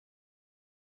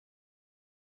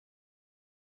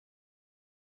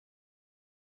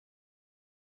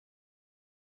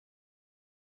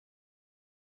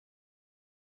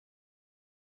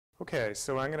Okay,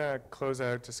 so I'm going to close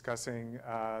out discussing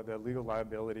the legal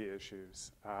liability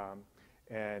issues.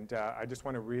 I just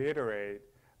want to reiterate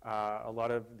a lot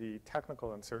of the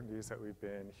technical uncertainties that we've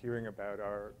been hearing about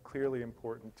are clearly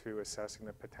important to assessing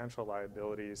the potential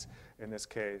liabilities in this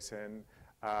case. And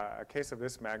a case of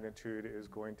this magnitude is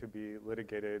going to be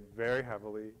litigated very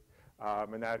heavily,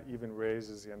 and that even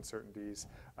raises the uncertainties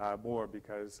more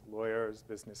because lawyers,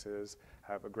 businesses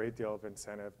have a great deal of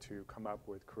incentive to come up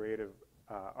with creative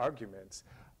arguments,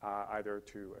 either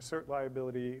to assert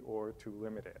liability or to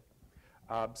limit it.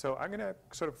 So I'm going to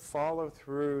sort of follow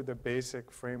through the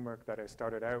basic framework that I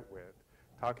started out with,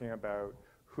 talking about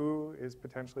who is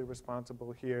potentially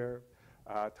responsible here,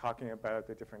 talking about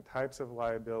the different types of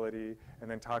liability, and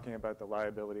then talking about the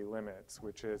liability limits,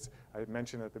 which is, I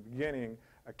mentioned at the beginning,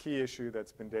 a key issue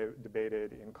that's been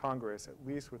debated in Congress, at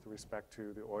least with respect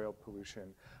to the Oil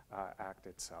Pollution Act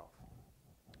itself.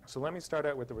 So let me start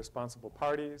out with the responsible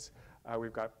parties.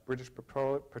 We've got British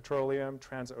Petroleum,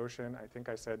 Transocean, I think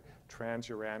I said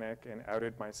Transuranic and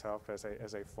outed myself as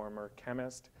a former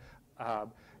chemist.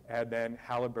 And then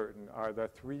Halliburton are the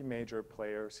three major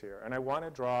players here. And I want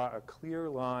to draw a clear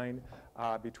line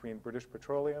between British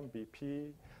Petroleum,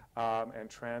 BP, and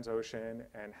Transocean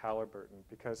and Halliburton,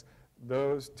 because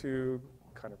those two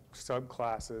kind of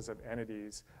subclasses of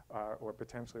entities or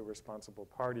potentially responsible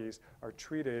parties are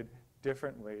treated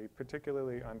differently,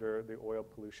 particularly under the Oil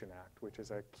Pollution Act, which is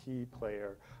a key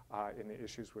player in the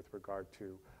issues with regard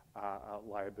to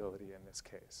liability in this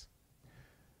case.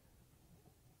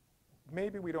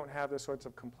 Maybe we don't have the sorts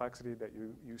of complexity that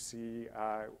you see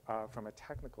from a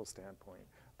technical standpoint,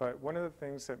 but one of the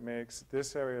things that makes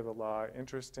this area of the law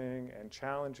interesting and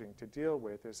challenging to deal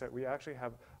with is that we actually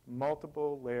have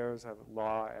multiple layers of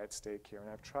law at stake here, and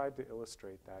I've tried to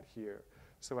illustrate that here.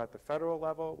 So at the federal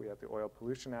level, we have the Oil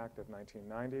Pollution Act of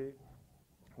 1990.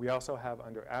 We also have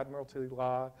under admiralty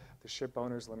law, the Ship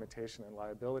Owners Limitation and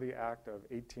Liability Act of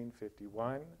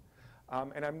 1851.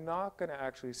 And I'm not going to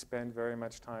actually spend very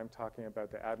much time talking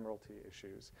about the admiralty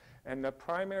issues. And the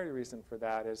primary reason for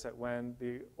that is that when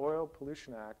the Oil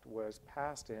Pollution Act was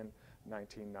passed in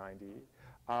 1990,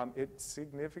 it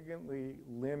significantly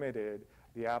limited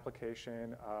the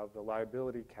application of the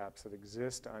liability caps that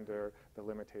exist under the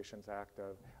Limitations Act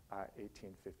of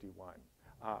 1851.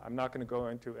 I'm not going to go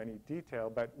into any detail,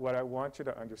 but what I want you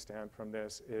to understand from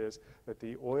this is that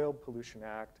the Oil Pollution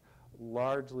Act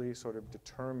largely sort of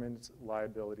determines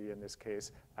liability in this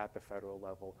case at the federal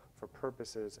level for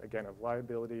purposes, again, of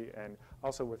liability and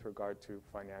also with regard to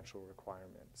financial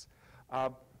requirements.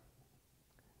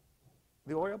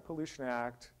 The Oil Pollution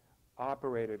Act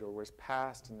operated or was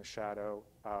passed in the shadow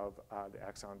of the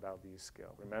Exxon Valdez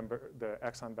spill. Remember, the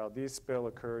Exxon Valdez spill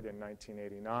occurred in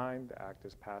 1989. The act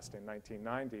is passed in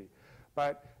 1990.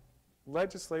 But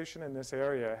legislation in this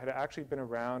area had actually been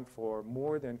around for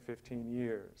more than 15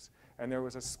 years. And there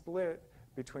was a split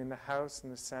between the House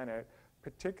and the Senate,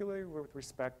 particularly with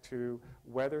respect to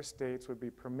whether states would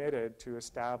be permitted to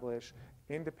establish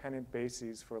independent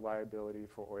bases for liability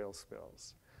for oil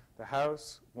spills. The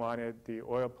House wanted the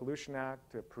Oil Pollution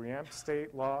Act to preempt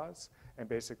state laws and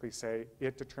basically say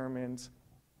it determines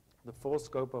the full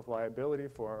scope of liability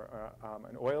for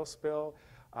an oil spill,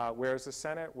 whereas the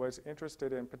Senate was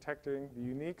interested in protecting the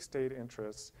unique state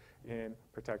interests in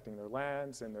protecting their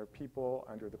lands and their people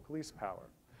under the police power.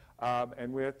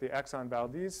 And with the Exxon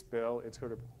Valdez spill, it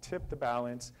sort of tipped the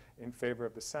balance in favor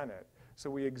of the Senate. So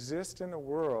we exist in a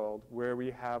world where we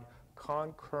have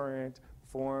concurrent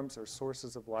forms or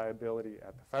sources of liability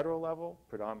at the federal level,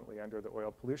 predominantly under the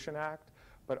Oil Pollution Act,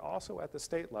 but also at the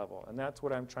state level. And that's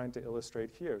what I'm trying to illustrate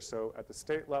here. So at the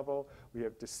state level, we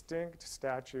have distinct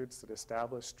statutes that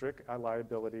establish strict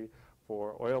liability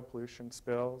for oil pollution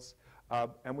spills.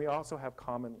 And we also have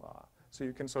common law. So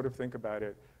you can sort of think about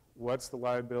it. What's the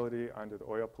liability under the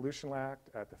Oil Pollution Act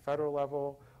at the federal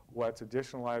level? What's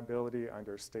additional liability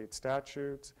under state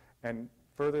statutes? And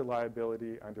further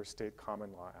liability under state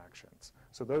common law actions.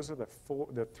 So those are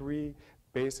the three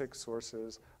basic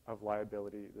sources of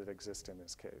liability that exist in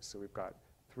this case. So we've got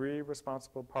three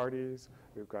responsible parties.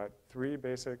 We've got three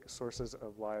basic sources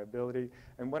of liability.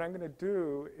 And what I'm going to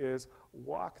do is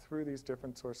walk through these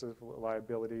different sources of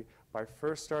liability by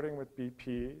first starting with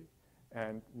BP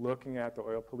and looking at the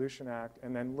Oil Pollution Act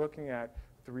and then looking at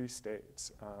three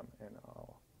states. And let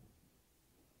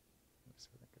me see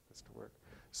if I can get this to work.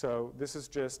 So this is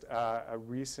just a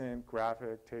recent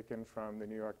graphic taken from the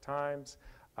New York Times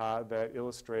that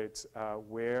illustrates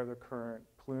where the current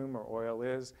plume or oil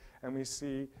is. And we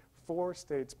see 4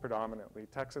 states predominantly.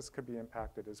 Texas could be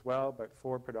impacted as well, but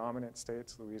 4 predominant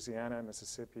states, Louisiana,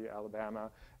 Mississippi,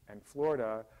 Alabama, and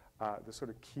Florida, the sort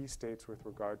of key states with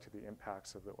regard to the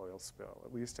impacts of the oil spill,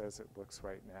 at least as it looks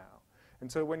right now.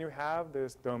 And so when you have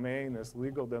this domain, this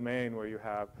legal domain where you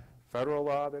have federal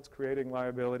law that's creating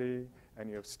liability and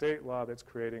you have state law that's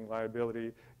creating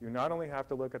liability, you not only have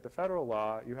to look at the federal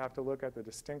law, you have to look at the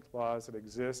distinct laws that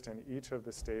exist in each of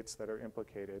the states that are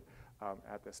implicated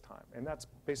at this time. And that's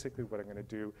basically what I'm going to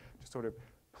do to sort of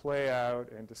play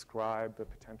out and describe the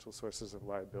potential sources of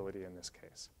liability in this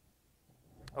case.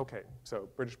 Okay, so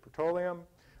British Petroleum,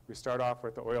 we start off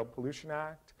with the Oil Pollution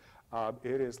Act.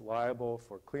 It is liable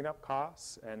for cleanup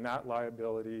costs, and that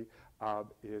liability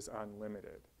is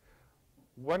unlimited.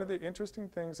 One of the interesting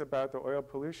things about the Oil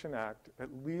Pollution Act, at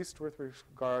least with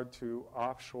regard to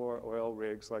offshore oil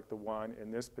rigs like the one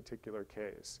in this particular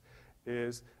case,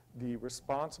 is the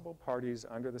responsible parties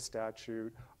under the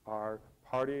statute are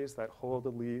parties that hold a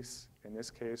lease, in this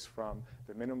case from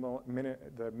the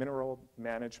Mineral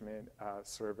Management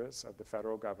Service of the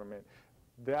federal government.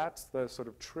 That's the sort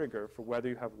of trigger for whether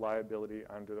you have liability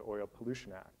under the Oil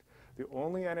Pollution Act. The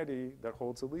only entity that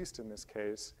holds a lease in this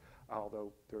case,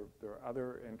 although there are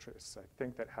other interests, I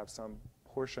think, that have some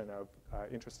portion of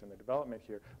interest in the development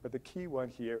here, but the key one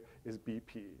here is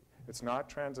BP. It's not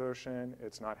Transocean,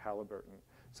 it's not Halliburton.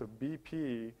 So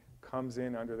BP comes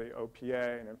in under the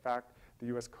OPA, and in fact, the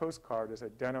US Coast Guard has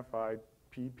identified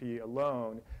BP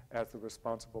alone as the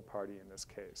responsible party in this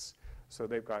case. So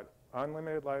they've got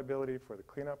unlimited liability for the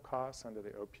cleanup costs under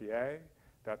the OPA.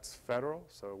 That's federal,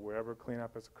 so wherever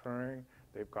cleanup is occurring,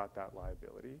 they've got that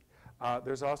liability.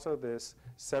 There's also this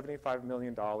 $75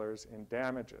 million in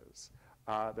damages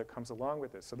that comes along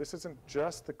with this. So this isn't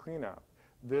just the cleanup.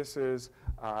 This is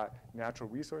natural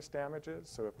resource damages.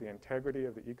 So if the integrity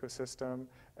of the ecosystem,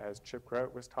 as Chip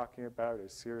Grout was talking about,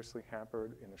 is seriously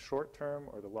hampered in the short term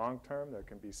or the long term, there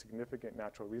can be significant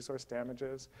natural resource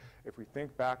damages. If we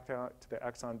think back to the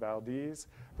Exxon Valdez,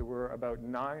 there were about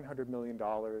 $900 million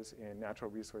in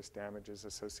natural resource damages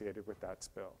associated with that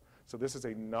spill. So this is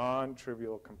a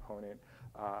non-trivial component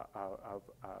of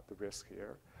the risk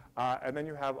here. And then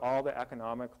you have all the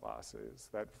economic losses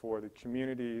that for the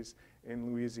communities in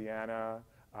Louisiana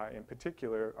in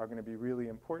particular are going to be really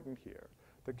important here.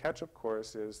 The catch, of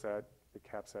course, is that it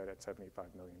caps out at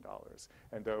 $75 million.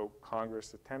 And though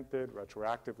Congress attempted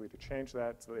retroactively to change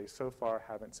that, so they so far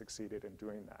haven't succeeded in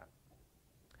doing that.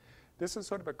 This is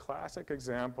sort of a classic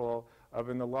example of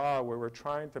in the law where we're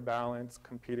trying to balance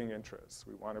competing interests.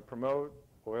 We want to promote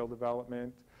oil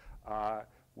development.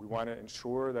 We want to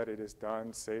ensure that it is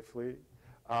done safely.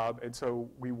 And so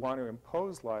we want to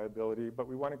impose liability, but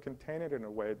we want to contain it in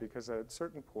a way because at a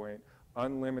certain point,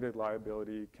 unlimited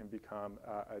liability can become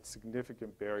a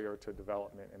significant barrier to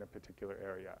development in a particular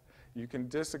area. You can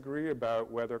disagree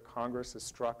about whether Congress has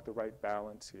struck the right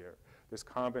balance here. This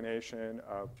combination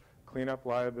of cleanup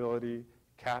liability,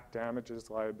 cap damages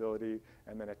liability,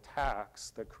 and then a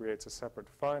tax that creates a separate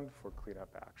fund for cleanup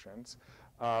actions.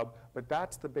 But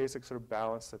that's the basic sort of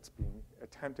balance that's being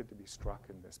attempted to be struck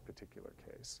in this particular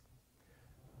case.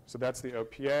 So that's the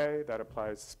OPA. That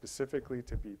applies specifically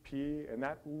to BP. And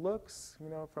that looks,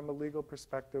 from a legal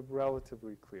perspective,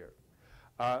 relatively clear.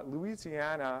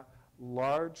 Louisiana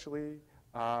largely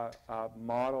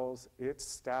models its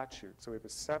statute. So we have a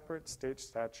separate state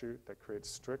statute that creates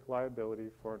strict liability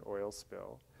for an oil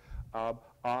spill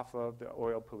off of the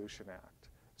Oil Pollution Act.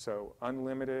 So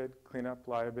unlimited cleanup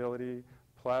liability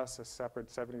plus a separate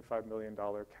 $75 million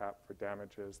cap for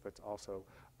damages that's also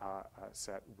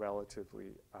set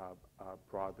relatively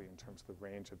broadly in terms of the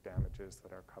range of damages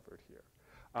that are covered here.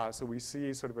 So we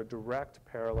see sort of a direct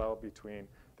parallel between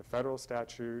the federal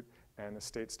statute and the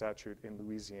state statute in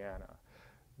Louisiana.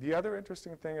 The other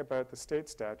interesting thing about the state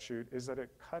statute is that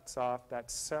it cuts off that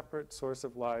separate source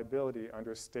of liability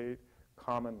under state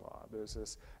common law. There's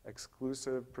this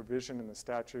exclusive provision in the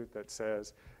statute that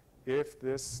says if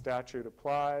this statute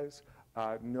applies,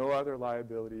 no other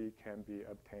liability can be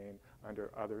obtained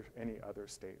under any other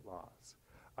state laws.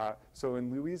 So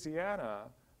in Louisiana,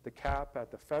 the cap at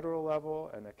the federal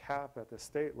level and the cap at the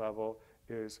state level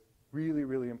is really,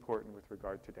 really important with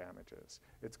regard to damages.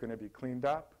 It's going to be cleaned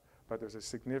up, but there's a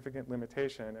significant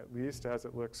limitation, at least as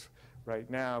it looks right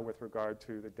now, with regard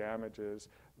to the damages,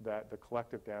 the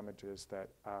collective damages that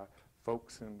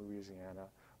folks in Louisiana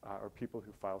or people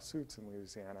who file suits in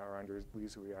Louisiana or under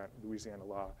Louisiana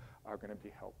law are going to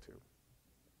be held to.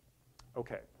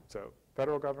 Okay, so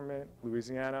federal government,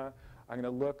 Louisiana. I'm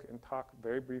going to look and talk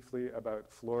very briefly about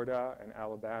Florida and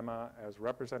Alabama as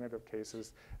representative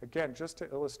cases, again, just to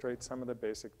illustrate some of the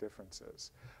basic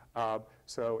differences.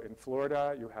 So in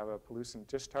Florida, you have a pollutant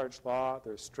discharge law.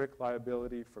 There's strict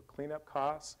liability for cleanup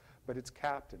costs, but it's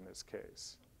capped in this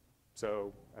case.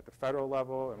 So at the federal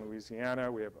level in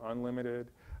Louisiana, we have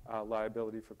unlimited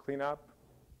liability for cleanup.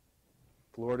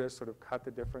 Florida sort of cut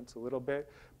the difference a little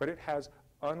bit, but it has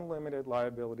unlimited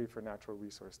liability for natural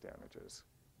resource damages.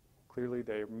 Clearly,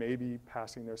 they may be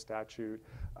passing their statute,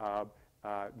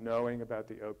 knowing about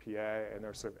the OPA, and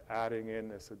they're sort of adding in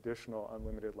this additional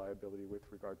unlimited liability with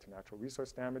regard to natural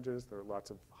resource damages. There are lots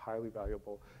of highly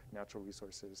valuable natural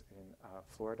resources in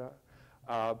Florida.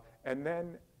 And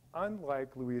then,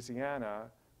 unlike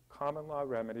Louisiana, common law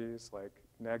remedies like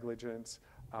negligence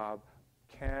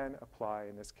can apply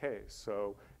in this case.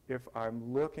 So if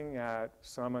I'm looking at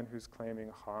someone who's claiming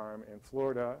harm in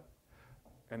Florida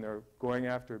and they're going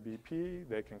after BP,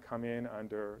 they can come in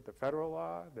under the federal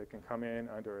law, they can come in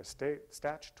under a state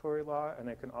statutory law, and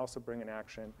they can also bring an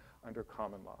action under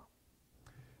common law.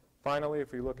 Finally,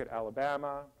 if we look at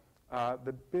Alabama,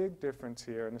 the big difference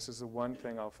here, and this is the one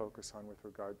thing I'll focus on with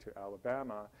regard to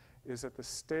Alabama, is that the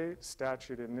state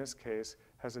statute in this case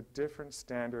has a different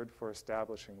standard for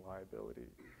establishing liability.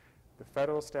 The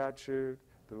federal statute,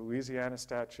 the Louisiana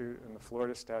statute, and the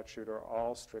Florida statute are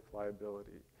all strict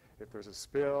liability. If there's a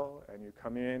spill and you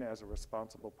come in as a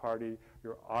responsible party,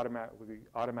 you're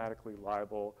automatically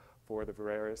liable for the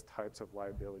various types of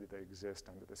liability that exist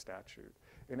under the statute.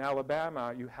 In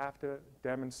Alabama, you have to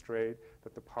demonstrate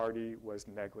that the party was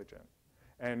negligent.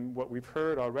 And what we've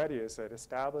heard already is that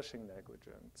establishing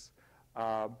negligence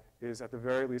is at the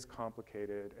very least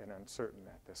complicated and uncertain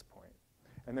at this point.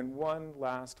 And then one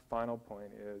last final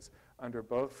point is, under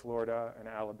both Florida and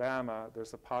Alabama,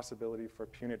 there's a possibility for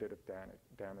punitive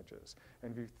damages.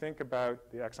 And if you think about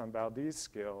the Exxon Valdez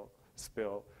spill,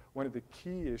 one of the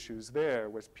key issues there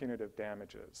was punitive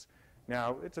damages.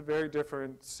 Now, it's a very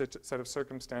different set of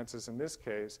circumstances in this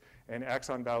case. In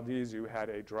Exxon Valdez, you had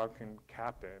a drunken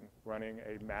captain running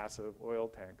a massive oil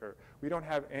tanker. We don't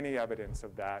have any evidence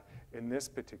of that in this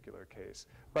particular case.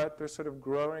 But there's sort of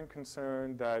growing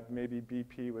concern that maybe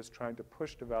BP was trying to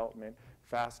push development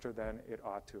faster than it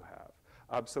ought to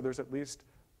have. So there's at least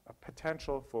a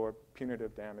potential for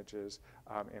punitive damages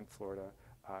in Florida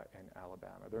and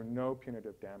Alabama. There are no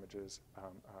punitive damages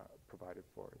provided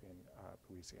for in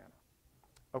Louisiana.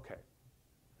 Okay,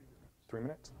 3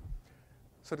 minutes.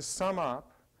 So to sum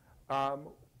up,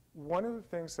 one of the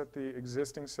things that the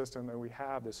existing system that we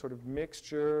have, this sort of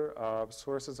mixture of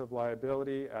sources of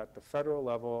liability at the federal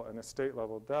level and the state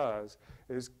level does,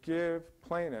 is give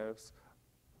plaintiffs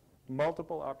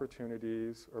multiple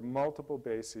opportunities or multiple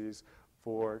bases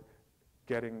for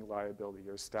getting liability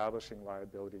or establishing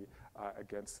liability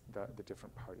against the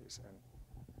different parties. And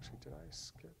actually, did I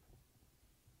skip?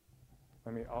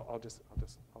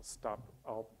 I'll stop.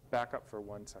 I'll back up for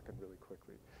 1 second really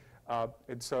quickly.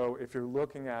 And so if you're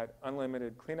looking at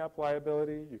unlimited cleanup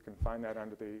liability, you can find that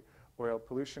under the Oil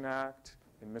Pollution Act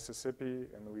in Mississippi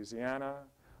and Louisiana.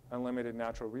 Unlimited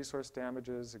natural resource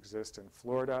damages exist in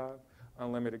Florida.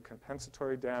 Unlimited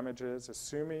compensatory damages,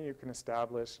 assuming you can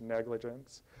establish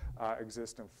negligence,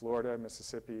 exist in Florida,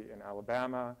 Mississippi, and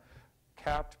Alabama.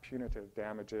 Capped punitive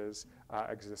damages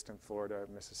exist in Florida,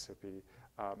 Mississippi,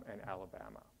 and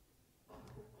Alabama.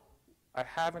 I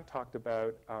haven't talked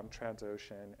about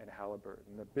Transocean and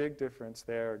Halliburton. The big difference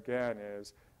there, again,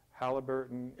 is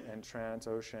Halliburton and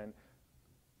Transocean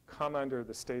come under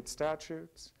the state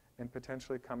statutes and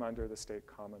potentially come under the state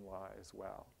common law as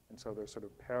well. And so there's sort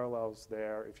of parallels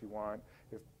there if you want,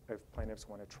 if plaintiffs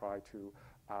want to try to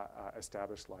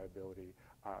establish liability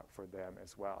for them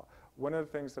as well. One of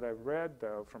the things that I've read,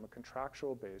 though, from a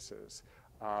contractual basis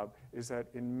is that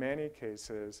in many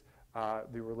cases,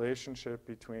 the relationship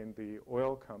between the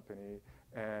oil company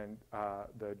and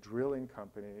the drilling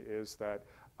company is that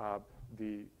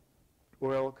the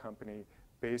oil company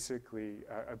basically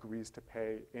agrees to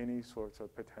pay any sorts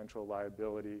of potential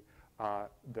liability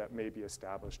that may be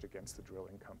established against the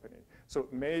drilling company. So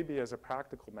maybe as a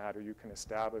practical matter, you can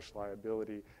establish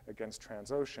liability against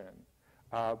Transocean,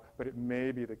 but it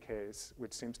may be the case,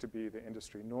 which seems to be the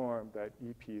industry norm, that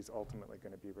EP is ultimately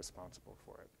going to be responsible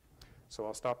for it. So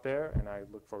I'll stop there, and I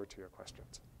look forward to your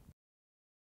questions.